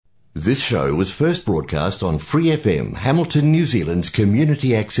This show was first broadcast on Free FM, Hamilton, New Zealand's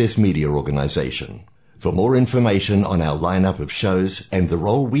community access media organisation. For more information on our lineup of shows and the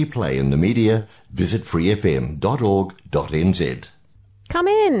role we play in the media, visit freefm.org.nz. Come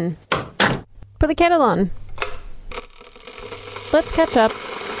in. Put the kettle on. Let's catch up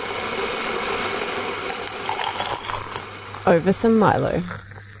over some Milo.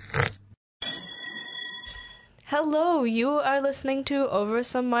 Hello, you are listening to Over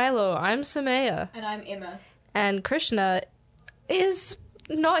Some Milo. I'm Sumaiya. And I'm Emma. And Krishna is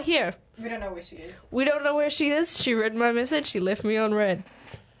not here. We don't know where she is. We don't know where she is. She read my message. She left me on red.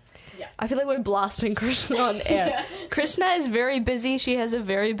 Yeah. I feel like we're blasting Krishna on air. Yeah. Krishna is very busy. She has a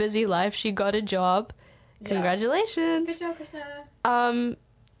very busy life. She got a job. Yeah. Congratulations. Good job, Krishna.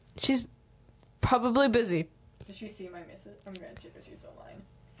 She's probably busy. Did she see my message? I'm going to check if she's online.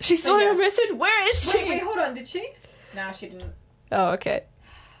 She saw your message? Where is she? Wait, hold on. Did she? No, she didn't. Oh, okay.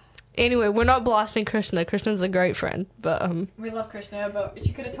 Anyway, we're not blasting Krishna. Krishna's a great friend, but we love Krishna, but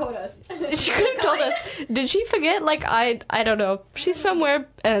she could have told us. She could have told us. Did she forget? Like, I don't know. She's somewhere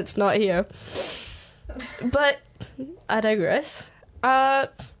and it's not here. But I digress. My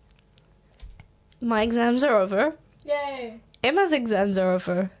exams are over. Yay. Emma's exams are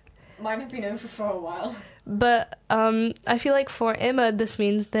over. Mine have been over for a while. But I feel like for Emma, this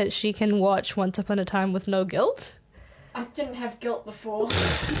means that she can watch Once Upon a Time with no guilt. I didn't have guilt before.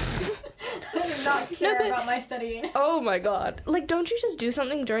 I did not care about my studying. Oh my god. Like, don't you just do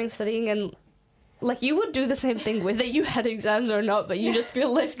something during studying and, like, you would do the same thing whether you had exams or not, but you just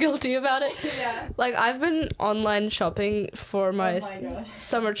feel less guilty about it? Yeah. Like, I've been online shopping for my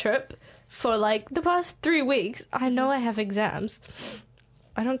summer trip for, like, the past 3 weeks. I know I have exams.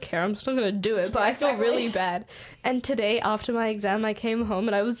 I don't care, I'm still gonna do it, but I feel really bad. And today, after my exam, I came home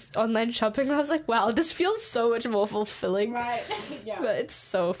and I was online shopping and I was like, wow, this feels so much more fulfilling. Right, yeah. But it's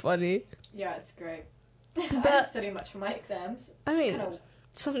so funny. Yeah, it's great. But I didn't study much for my exams. I mean,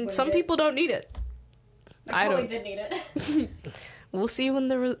 some people don't need it. I probably did need it. We'll see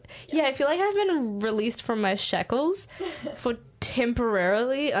when yeah, I feel like I've been released from my shackles for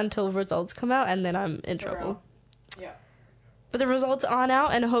temporarily until results come out, and then I'm in trouble. Real. Yeah. But the results aren't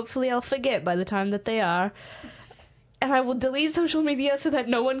out, and hopefully I'll forget by the time that they are. And I will delete social media so that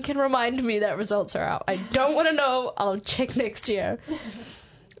no one can remind me that results are out. I don't want to know. I'll check next year.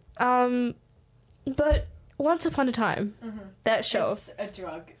 But Once Upon a Time, that show. It's a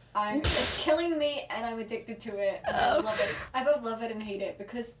drug. It's killing me, and I'm addicted to it. And I love it. I both love it and hate it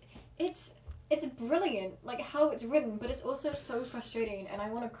because it's brilliant, like how it's written, but it's also so frustrating, and I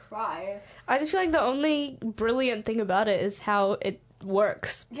want to cry. I just feel like the only brilliant thing about it is how it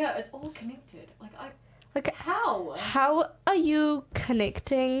works. Yeah, it's all connected. Like how? How are you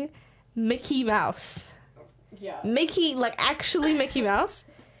connecting Mickey Mouse? Yeah. Actually Mickey Mouse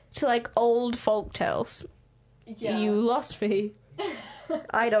to, like, old folk tales. Yeah. You lost me.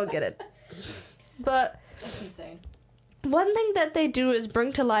 I don't get it. But that's insane. One thing that they do is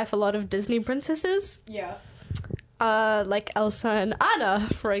bring to life a lot of Disney princesses. Yeah. Like Elsa and Anna,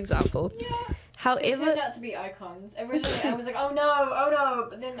 for example. Yeah. However, they turned out to be icons. Originally, I was like, oh no,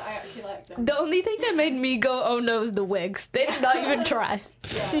 but then I actually liked them. The only thing that made me go, oh no, is the wigs. They did not even try.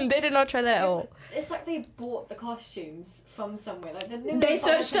 Yeah. They did not try that at all. It's like they bought the costumes from somewhere. Like they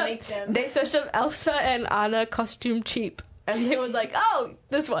searched up Elsa and Anna costume cheap, and they were like, oh,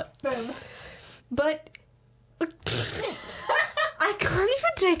 this one. Boom. But I can't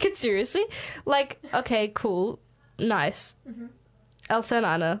even take it seriously. Like, okay, cool, nice. Mm-hmm. Elsa and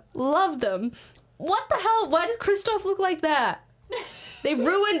Anna, love them. What the hell? Why does Kristoff look like that? They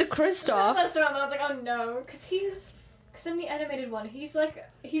ruined Kristoff. I was like, oh no, because in the animated one, he's.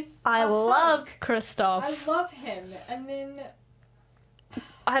 I love Kristoff. I love him, and then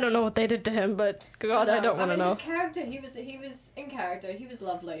I don't know what they did to him, but God, I don't want to know. His character, he was in character. He was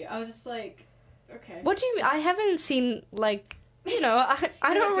lovely. I was just like, okay. What do you mean? I haven't seen, like, you know,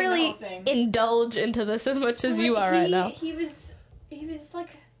 I don't really indulge into this as much as you are right now. He was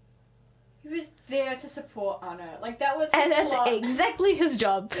there to support Anna. Like, that was his And that's plot. Exactly his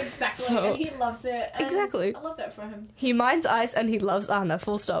job. Exactly, so, and he loves it. And exactly. I love that for him. He minds ice and he loves Anna,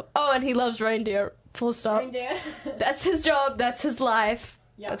 full stop. Oh, and he loves reindeer, full stop. Reindeer. That's his job, that's his life.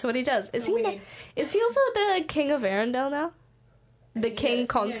 Yep. That's what he does. Is he also the king of Arendelle now? The king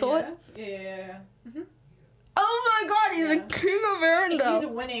consort? Yeah. Mm-hmm. Oh my god, he's the king of Arendelle. He's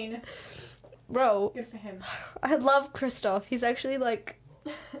winning. Bro. Good for him. I love Kristoff. He's actually, like...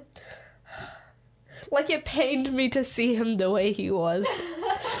 Like, it pained me to see him the way he was.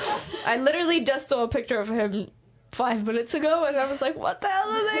 I literally just saw a picture of him 5 minutes ago, and I was like, what the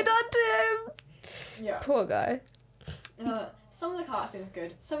hell have they done to him? Yeah. Poor guy. some of the casting's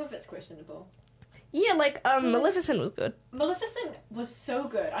good, some of it's questionable. Yeah, like, Maleficent was good. Maleficent was so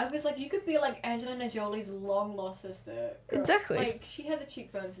good. I was like, you could be like Angelina Jolie's long-lost sister. Girl. Exactly. Like, she had the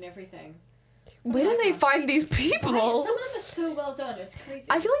cheekbones and everything. Where do they find these people? Right? Some of them are so well done, it's crazy.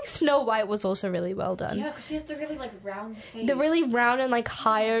 I feel like Snow White was also really well done. Yeah, because she has the really, like, round face. The really round and, like,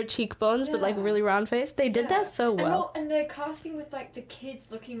 higher cheekbones, but, like, really round face. They did that so well. And they're casting with, like, the kids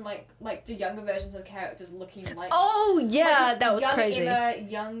looking like the younger versions of the characters looking like... Oh, yeah, like, that was young crazy. Emma,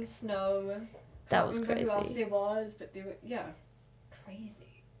 young Snow. That was crazy. Who else crazy. there was, but they were,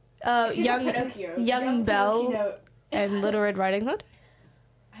 crazy. Young Belle Pinocchio. and Little Red Riding Hood.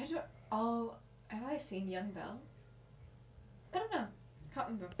 Have I seen Young Belle? I don't know. Can't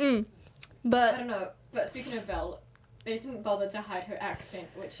remember. But I don't know. But speaking of Belle, they didn't bother to hide her accent,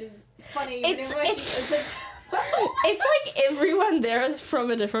 which is funny. It's like everyone there is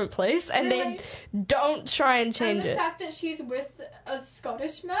from a different place, and they don't try and change and the it. fact that she's with a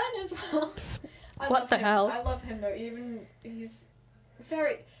Scottish man as well. What the hell? I love him though. Even he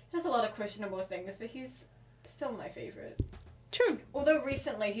has a lot of questionable things, but he's still my favorite. True. Although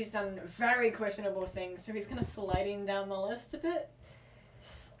recently he's done very questionable things, so he's kind of sliding down the list a bit.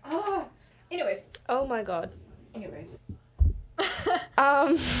 Anyways. Oh my god. Anyways.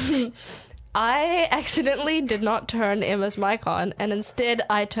 I accidentally did not turn Emma's mic on, and instead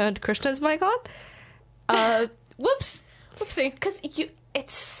I turned Kristen's mic on. Whoops. Whoopsie. Because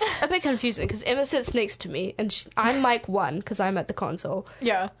it's a bit confusing, because Emma sits next to me, and I'm mic 1, because I'm at the console.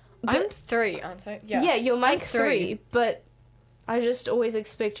 Yeah. But- I'm 3, aren't I? Yeah, you're mic I'm 3, but I just always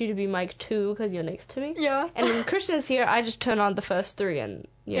expect you to be mic 2, because you're next to me. Yeah. And when Kristen's here, I just turn on the first 3, and,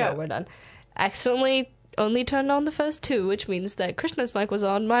 you know, we're done. Accidentally only turned on the first 2, which means that Krishna's mic was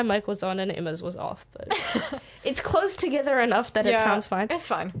on, my mic was on, and Emma's was off. But it's close together enough that it sounds fine. It's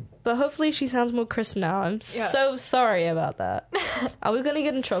fine. But hopefully she sounds more crisp now. I'm so sorry about that. Are we gonna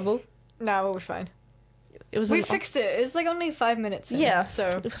get in trouble? No, we'll be fine. We fixed it. It's like only 5 minutes in, Yeah, so...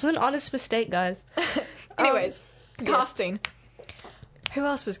 it was an honest mistake, guys. Anyways, casting. Who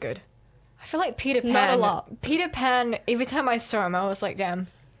else was good? I feel like Peter Pan. Not a lot. Peter Pan, every time I saw him, I was like, damn.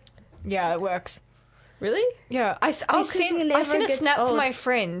 Yeah, it works. Really? Yeah, I 'cause he sent never a gets snap to old. my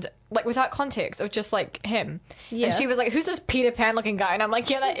friend, like, without context, of just, like, him. Yeah. And she was like, who's this Peter Pan-looking guy? And I'm like,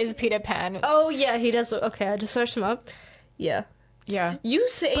 yeah, that is Peter Pan. Oh, yeah, he does. Okay, I just searched him up. Yeah. Yeah. You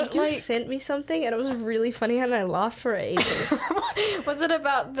like- sent me something, and it was really funny, and I laughed for ages. Was it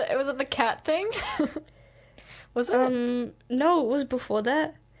about the cat thing? Was it? No, it was before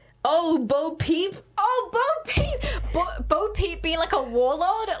that. Oh, Bo Peep. Oh, Bo Peep! Bo Peep being like a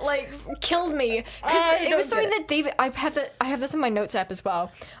warlord, like, killed me. Because it was something that David... I have this in my notes app as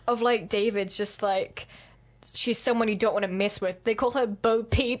well, of, like, David's just, like... She's someone you don't want to mess with. They call her Bo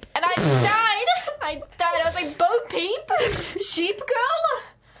Peep, and I died! I was like, Bo Peep? Sheep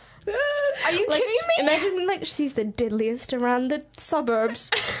girl? Are you kidding me? Imagine, like, she's the deadliest around the suburbs.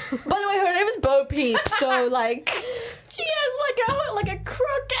 By the way, her name is Bo Peep, so, like... She has, like a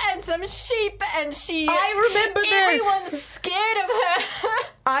crook and some sheep, and I remember this! Everyone's scared of her!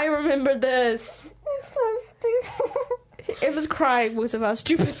 I remember this. It's so stupid. It was crying because of how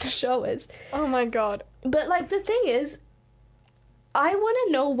stupid the show is. Oh my god. But, like, the thing is, I want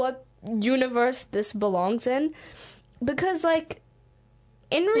to know what universe this belongs in, because, like,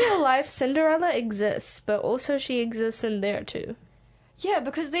 in real life, Cinderella exists, but also she exists in there, too. Yeah,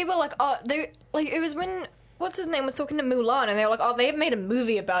 because they were like, it was when, what's his name, was talking to Mulan, and they were like, oh, they've made a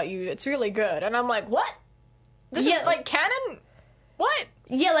movie about you, it's really good. And I'm like, what? This is, like, canon? What?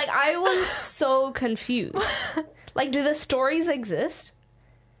 Yeah, like, I was so confused. Like, do the stories exist?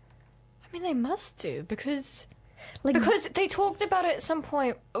 I mean, they must do, because Like, they talked about it at some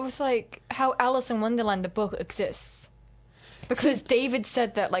point with, like, how Alice in Wonderland, the book, exists. Because David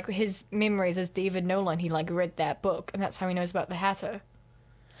said that, like, his memories as David Nolan, he, like, read that book, and that's how he knows about the Hatter.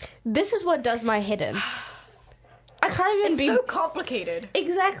 this is what does my head in. I can't even It's so complicated.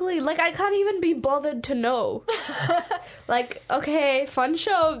 Exactly. Like, I can't even be bothered to know. Like, okay, fun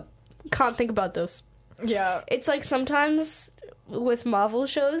show. Can't think about this. Yeah. It's like sometimes with Marvel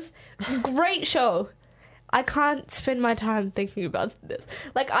shows, great show. I can't spend my time thinking about this.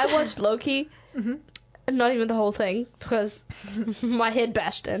 Like, I watched Loki. Not even the whole thing, because my head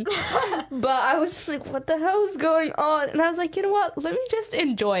bashed in. But I was just like, what the hell is going on? And I was like, you know what? Let me just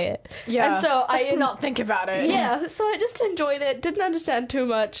enjoy it. Yeah. And so I did not think about it. Yeah, so I just enjoyed it. Didn't understand too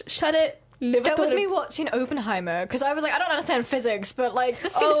much. Shut it. Never That thought was it- me watching Oppenheimer, because I was like, I don't understand physics, but, like,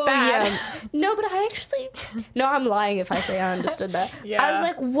 this seems bad. Yeah. No, but I actually... No, I'm lying if I say I understood that. Yeah. I was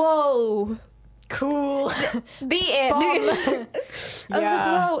like, whoa. Cool. The end. Bomb. I was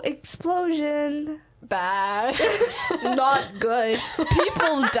like, whoa, explosion. bad. Not good.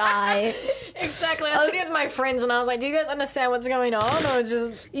 People die. Exactly. I was sitting with my friends and I was like, do you guys understand what's going on? Or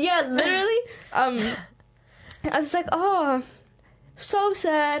just... Yeah, literally. I was like, oh, so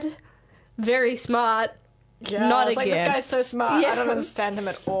sad. Very smart. Yeah, Not it's again. like, this guy's so smart. Yeah. I don't understand him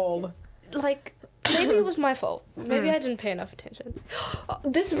at all. Like, maybe it was my fault. Maybe I didn't pay enough attention.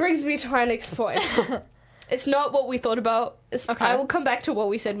 This brings me to my next point. It's not what we thought about. Okay. I will come back to what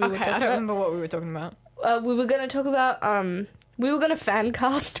we said we were Okay, talking I don't about. remember what we were talking about. We were going to talk about, we were going to fan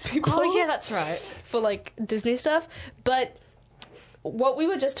cast people. Oh, yeah, that's right. For, like, Disney stuff. But what we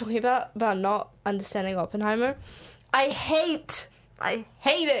were just talking about not understanding Oppenheimer, I hate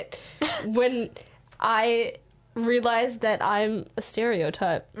it when I realize that I'm a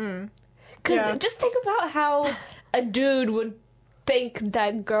stereotype. Because just think about how a dude would think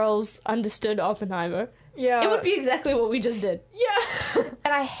that girls understood Oppenheimer. Yeah. It would be exactly what we just did. Yeah.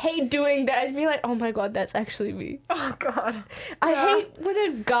 And I hate doing that. I'd be like, oh my god, that's actually me. Oh, God. I Yeah. hate when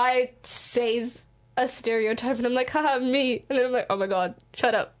a guy says a stereotype and I'm like, haha, me. And then I'm like, oh my god,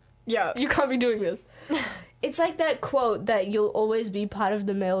 shut up. Yeah. You can't be doing this. It's like that quote that you'll always be part of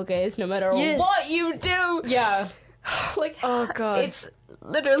the male gaze no matter Yes. what you do. Yeah. Like, Oh, God. it's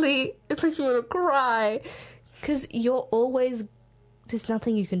literally, it makes me want to cry. Because you're always, there's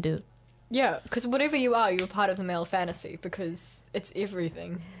nothing you can do. Yeah, because whatever you are, you're part of the male fantasy because it's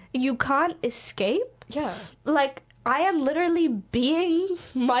everything. You can't escape. Yeah. Like, I am literally being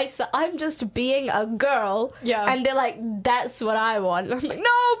myself. I'm just being a girl. Yeah. And they're like, that's what I want. I'm like,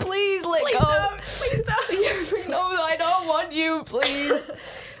 no, please let Please go. don't. Please don't. Yeah, it's like, no, I don't want you, please.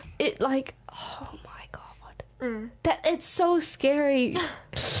 It, like, oh my god. That, it's so scary.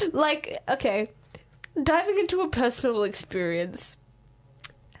 Like, okay, diving into a personal experience.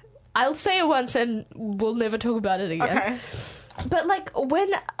 I'll say it once and we'll never talk about it again. Okay. But, like,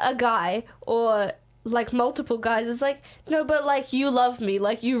 when a guy or, like, multiple guys is like, no, but, like, you love me,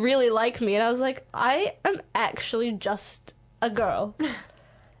 like, you really like me. And I was like, I am actually just a girl.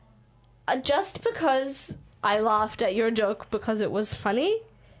 Just because I laughed at your joke because it was funny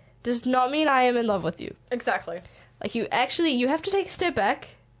does not mean I am in love with you. Exactly. Like, you have to take a step back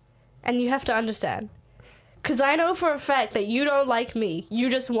and you have to understand. Because I know for a fact that you don't like me. You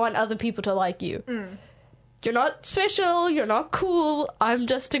just want other people to like you. You're not special. You're not cool. I'm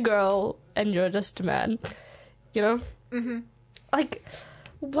just a girl, and you're just a man. You know? Mm-hmm. Like,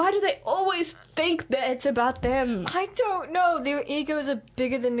 why do they always think that it's about them? I don't know. Their egos are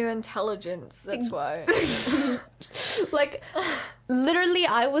bigger than their intelligence. That's why. Like, literally,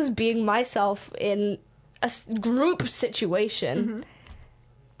 I was being myself in a group situation,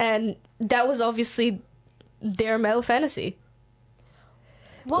 and that was obviously their male fantasy.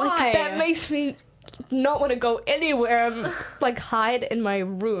 Why? Like, that makes me not want to go anywhere and, like, hide in my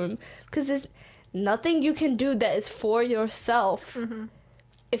room. Because there's nothing you can do that is for yourself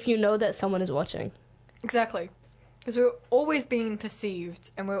if you know that someone is watching. Exactly. Because we're always being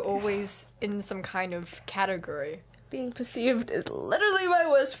perceived, and we're always in some kind of category. Being perceived is literally my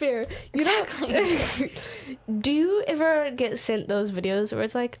worst fear. You know, do you ever get sent those videos where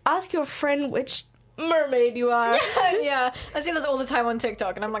it's like, ask your friend which mermaid you are? Yeah. I see this all the time on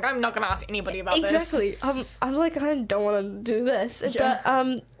TikTok, and I'm like, I'm not going to ask anybody about this. Exactly. I'm like, I don't want to do this. Yeah.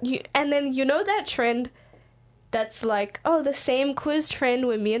 But and then you know that trend that's like, oh, the same quiz trend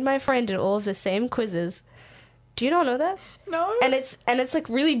where me and my friend did all of the same quizzes. Do you not know that? No. And it's like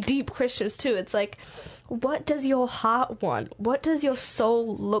really deep questions too. It's like, what does your heart want? What does your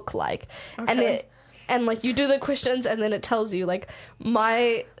soul look like? Okay. And like you do the questions and then it tells you like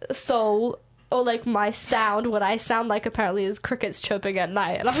my soul or like my sound, what I sound like apparently is crickets chirping at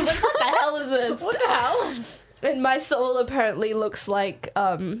night. And I was like, what the hell is this? What the hell? And my soul apparently looks like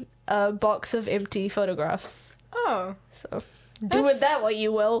a box of empty photographs. Oh. So do with that what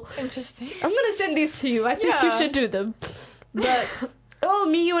you will. Interesting. I'm gonna send these to you. I think you Yeah. should do them. But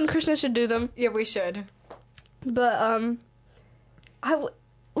me, you, and Krishna should do them. Yeah, we should. But I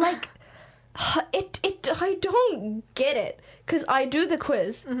don't get it because I do the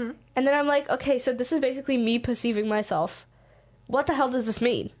quiz and then I'm like, okay, so this is basically me perceiving myself. What the hell does this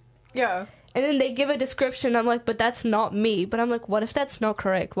mean? Yeah. And then they give a description. I'm like, but that's not me. But I'm like, what if that's not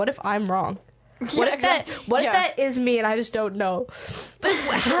correct? What if I'm wrong? What if that is me and I just don't know? But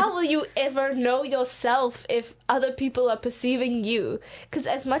how will you ever know yourself if other people are perceiving you? Because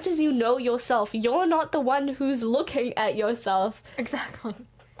as much as you know yourself, you're not the one who's looking at yourself. Exactly.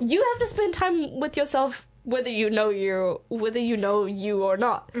 You have to spend time with yourself, whether you know you or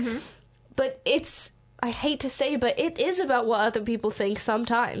not. But I hate to say, but it is about what other people think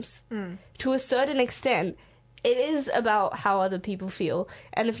sometimes. To a certain extent. it is about how other people feel.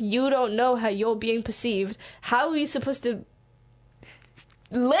 And if you don't know how you're being perceived, how are you supposed to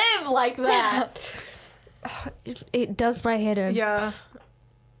live like that? It does my head in. Yeah.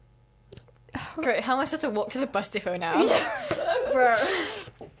 Great, how am I supposed to walk to the bus depot now? Bro.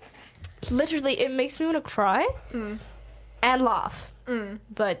 Literally, it makes me want to cry and laugh.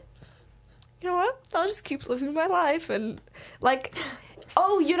 But, you know what? I'll just keep living my life. And, like,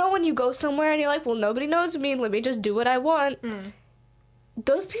 oh, you know when you go somewhere and you're like, well, nobody knows me, let me just do what I want.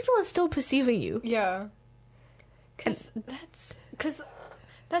 Those people are still perceiving you. Yeah. Because that's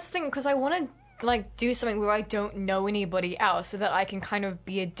the thing, because I want to, like, do something where I don't know anybody else so that I can kind of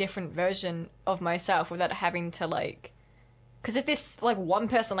be a different version of myself without having to, like... Because if there's, like, one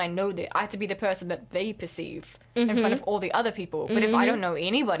person I know, that I have to be the person that they perceive in front of all the other people. But if I don't know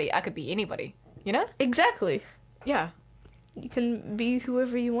anybody, I could be anybody. You know? Exactly. Yeah. You can be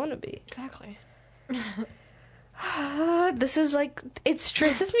whoever you want to be. Exactly. This is, like, it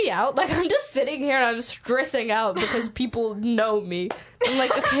stresses me out. Like, I'm just sitting here and I'm stressing out because people know me. I'm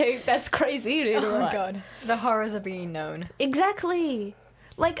like, okay, that's crazy. Oh my god. The horrors of being known. Exactly.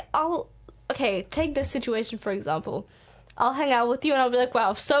 Like, okay, take this situation for example. I'll hang out with you and I'll be like,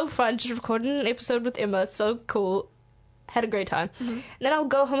 wow, so fun, just recording an episode with Emma, so cool, had a great time. And then I'll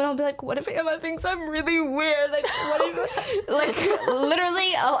go home and I'll be like, what if Emma thinks I'm really weird? Like, what if, like,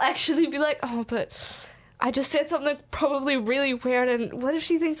 literally, I'll actually be like, oh, but I just said something probably really weird, and what if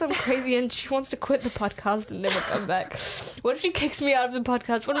she thinks I'm crazy and she wants to quit the podcast and never come back? What if she kicks me out of the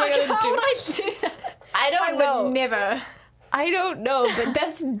podcast? What am I going to do? How would I do that? I would never. I don't know, but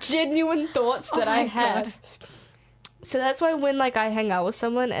that's genuine thoughts that I have. God. So that's why when, like, I hang out with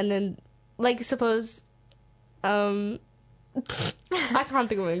someone and then, like, suppose, I can't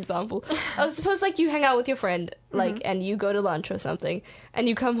think of an example. Oh, suppose, like, you hang out with your friend, like, and you go to lunch or something, and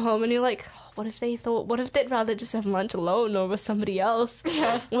you come home and you're like, oh, what if they'd rather just have lunch alone or with somebody else?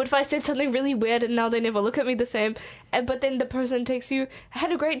 Yeah. What if I said something really weird and now they never look at me the same? But then the person takes you,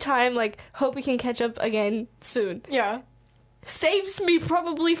 had a great time, like, hope we can catch up again soon. Yeah. Saves me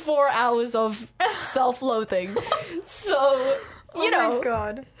probably 4 hours of self-loathing. So, you know. Oh my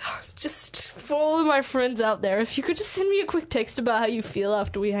god. Just for all of my friends out there, if you could just send me a quick text about how you feel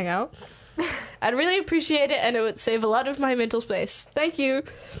after we hang out, I'd really appreciate it, and it would save a lot of my mental space. Thank you.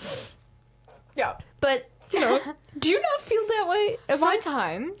 Yeah. But, you know, do you not feel that way?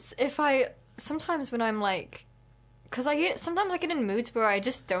 Sometimes when I'm like... Because sometimes I get in moods where I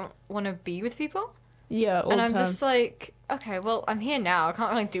just don't want to be with people. Yeah, all and the I'm time. just like, okay, well, I'm here now. I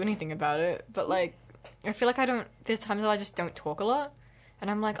can't really do anything about it. But, like, I feel like there's times that I just don't talk a lot.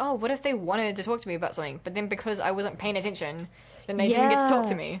 And I'm like, oh, what if they wanted to talk to me about something? But then because I wasn't paying attention, then they didn't get to talk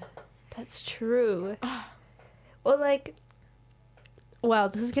to me. That's true. Well, like, wow,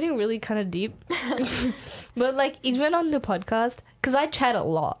 this is getting really kind of deep. But, like, even on the podcast, because I chat a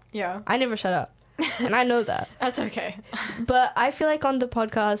lot. Yeah. I never shut up. And I know that. That's okay. But I feel like on the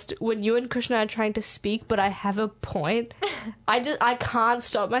podcast, when you and Krishna are trying to speak, but I have a point, I can't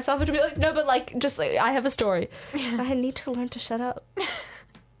stop myself and to be like, no, but like, just like, I have a story. I need to learn to shut up.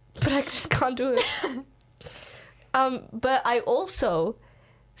 But I just can't do it. But I also,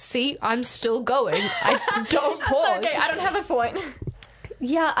 see, I'm still going. I don't pause. That's okay, I don't have a point.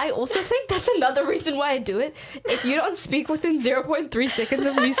 Yeah, I also think that's another reason why I do it. If you don't speak within 0.3 seconds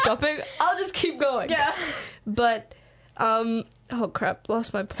of me stopping, I'll just keep going. Yeah. But, oh crap,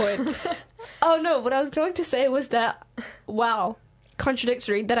 lost my point. Oh no, what I was going to say was that, wow,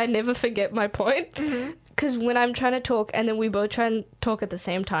 contradictory, that I never forget my point. Because when I'm trying to talk, and then we both try and talk at the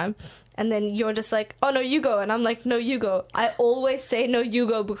same time, and then you're just like, oh no, you go, and I'm like, no, you go. I always say no, you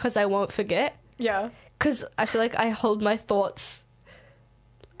go, because I won't forget. Yeah. Because I feel like I hold my thoughts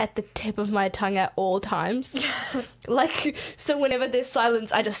at the tip of my tongue at all times. Like, so whenever there's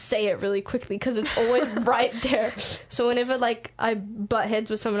silence, I just say it really quickly because it's always right there. So whenever, like, I butt heads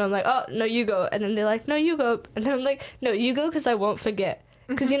with someone, I'm like, oh, no, you go. And then they're like, no, you go. And then I'm like, no, you go because I won't forget.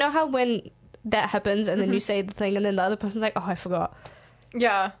 Because you know how when that happens and then you say the thing and then the other person's like, oh, I forgot.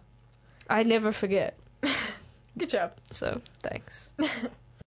 Yeah. I never forget. Good job. So, thanks.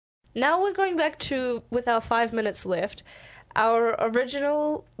 Now we're going back to, with our 5 minutes left, our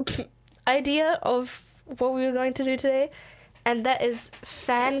original idea of what we were going to do today, and that is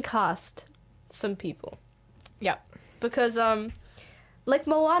fan cast some people. Yeah. Because, like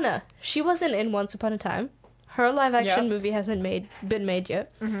Moana, she wasn't in Once Upon a Time. Her live-action movie hasn't been made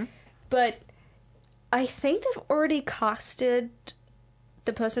yet. But I think they've already casted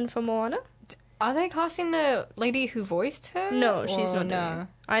the person for Moana. Are they casting the lady who voiced her? No, she's not doing no? it.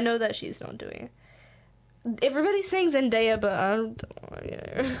 I know that she's not doing it. everybody's saying Zendaya, but I don't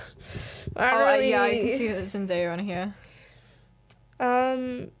really... yeah, you can see Zendaya on here.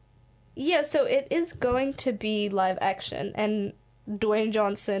 Yeah, so it is going to be live action, and Dwayne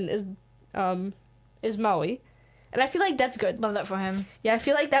Johnson is Maui, and I feel like that's good. Love that for him. Yeah, I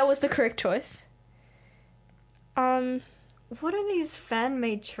feel like that was the correct choice. What are these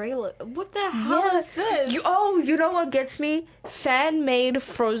fan-made trailers? What the hell is this? You know what gets me? Fan-made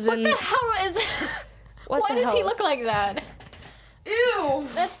Frozen. What the hell is Why does he look like that? Ew!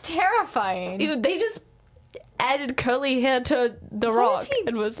 That's terrifying. Ew, they just added curly hair to The Rock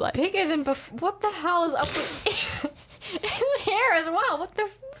and was like... bigger than before. What the hell is up with his hair as well? What the...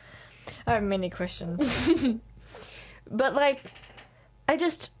 I have many questions. But, like,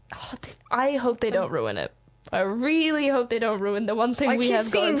 I hope they don't ruin it. I really hope they don't ruin the one thing we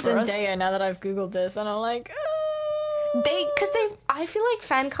have going for us. I keep seeing Zendaya now that I've Googled this, and I'm like... I feel like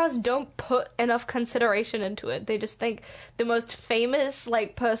fan casts don't put enough consideration into it. They just think the most famous,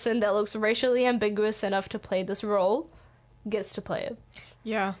 like, person that looks racially ambiguous enough to play this role gets to play it.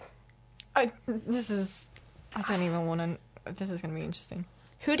 Yeah. I don't even want to... This is going to be interesting.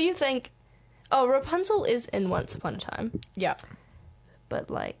 Who do you think... Oh, Rapunzel is in Once Upon a Time. Yeah. But,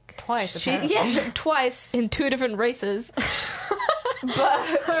 like... Twice, apparently. Yeah, twice in 2 different races. But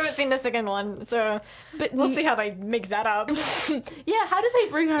I haven't seen the second one, so we'll see how they make that up. Yeah, how did they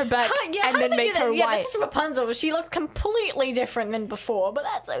bring her back and then make her white? Yeah, this is Rapunzel. She looks completely different than before, but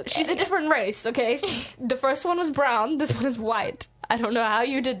that's okay. She's a different race, okay? The first one was brown, this one is white. I don't know how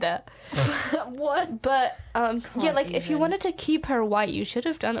you did that. What? But, yeah, like, if you wanted to keep her white, you should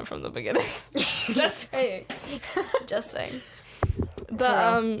have done it from the beginning. Just saying. Just saying.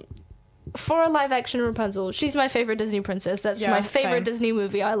 But, for a live-action Rapunzel, she's my favorite Disney princess. That's my favorite Disney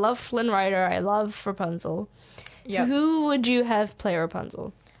movie. I love Flynn Rider. I love Rapunzel. Yep. Who would you have play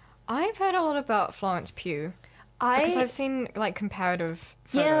Rapunzel? I've heard a lot about Florence Pugh. Because I've seen, like, comparative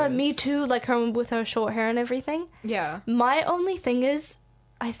photos. Yeah, me too. Like, her with her short hair and everything. Yeah. My only thing is,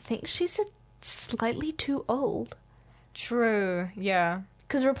 I think she's slightly too old. True, yeah.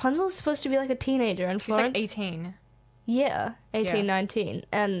 Because Rapunzel is supposed to be, like, a teenager. And she's, like, 18. Yeah, 18, 19.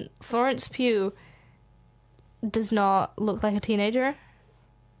 And Florence Pugh does not look like a teenager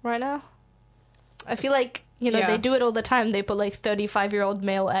right now. I feel like, they do it all the time. They put, like, 35-year-old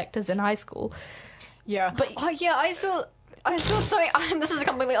male actors in high school. Yeah. But I saw something, this is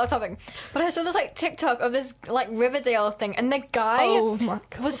completely off topic, but I saw this, like, TikTok of this, like, Riverdale thing, and the guy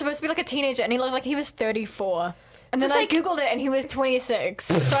was supposed to be, like, a teenager, and he looked like he was 34. And then I Googled it, and he was 26.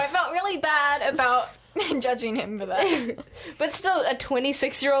 So I felt really bad about... judging him for that. But still, a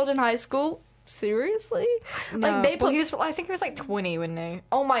 26-year-old in high school? Seriously? No. Like, I think he was like 20, wouldn't he?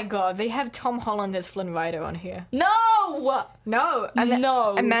 Oh my god, they have Tom Holland as Flynn Rider on here. No! No!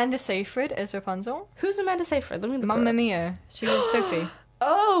 No. Amanda Seyfried is Rapunzel. Who's Amanda Seyfried? Let me look Mamma Mia. She was Sophie.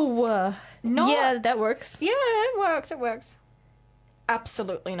 Oh! No. Yeah, that works. Yeah, it works.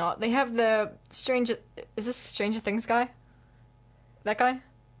 Absolutely not. They have the Stranger... Is this Stranger Things guy? That guy?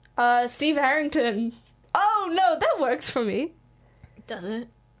 Steve Harrington. Oh, no, that works for me. Does it?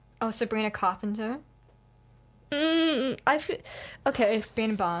 Oh, Sabrina Carpenter? I feel... Okay.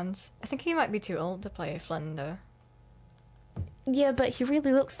 Ben Barnes. I think he might be too old to play Flynn, though. Yeah, but he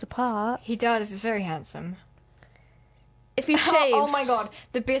really looks the part. He does. He's very handsome. If he shaved... Oh my god.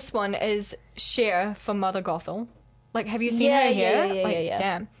 The best one is Cher from Mother Gothel. Like, have you seen her here? Yeah.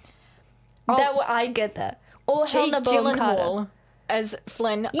 Damn. I get that. Or Helena Bonham Carter. As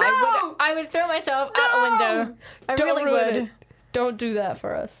Flynn, no! I would throw myself out a window. I Don't really would. It. Don't do that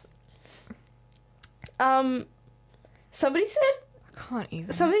for us. Somebody said... I can't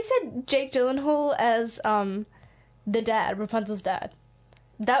even. Somebody said Jake Gyllenhaal as, the dad, Rapunzel's dad.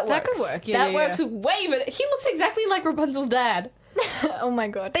 That works. That could work, yeah. That works way better. He looks exactly like Rapunzel's dad. Oh my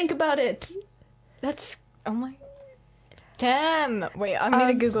god. Think about it. That's... Oh my... Damn! Wait, I'm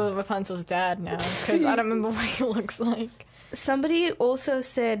gonna Google Rapunzel's dad now, because I don't remember what he looks like. Somebody also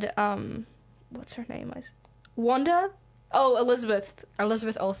said, what's her name? Wanda? Oh, Elizabeth.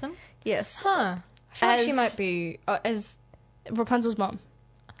 Elizabeth Olsen? Yes. Huh. I feel like she might be, as... Rapunzel's mom.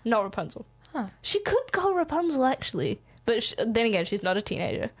 Not Rapunzel. Huh. She could go Rapunzel, actually. But then again, she's not a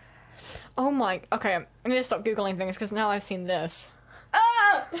teenager. Oh my... Okay, I'm gonna stop Googling things, because now I've seen this.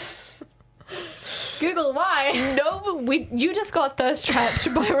 Ah! Google, why? No, you just got thirst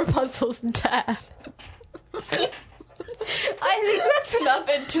trapped by Rapunzel's dad. I think that's enough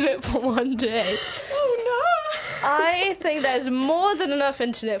internet for one day. Oh no! I think that's more than enough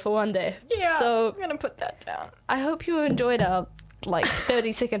internet for one day. Yeah, so I'm gonna put that down. I hope you enjoyed our,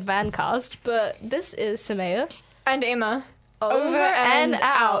 30-second fan cast, but this is Sumaiya. And Emma. Over and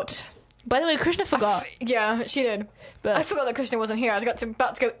out. By the way, Krishna forgot. Yeah, she did. But I forgot that Krishna wasn't here. I was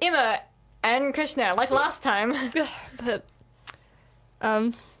about to go Emma and Krishna, like last time. but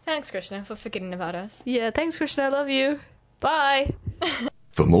Thanks, Krishna, for forgetting about us. yeah, thanks, Krishna. I love you. Bye.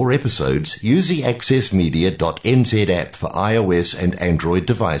 For more episodes, use the accessmedia.nz app for iOS and Android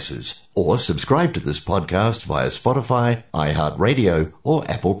devices, or subscribe to this podcast via Spotify, iHeartRadio, or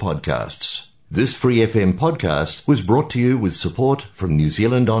Apple Podcasts. This Free FM podcast was brought to you with support from New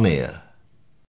Zealand On Air.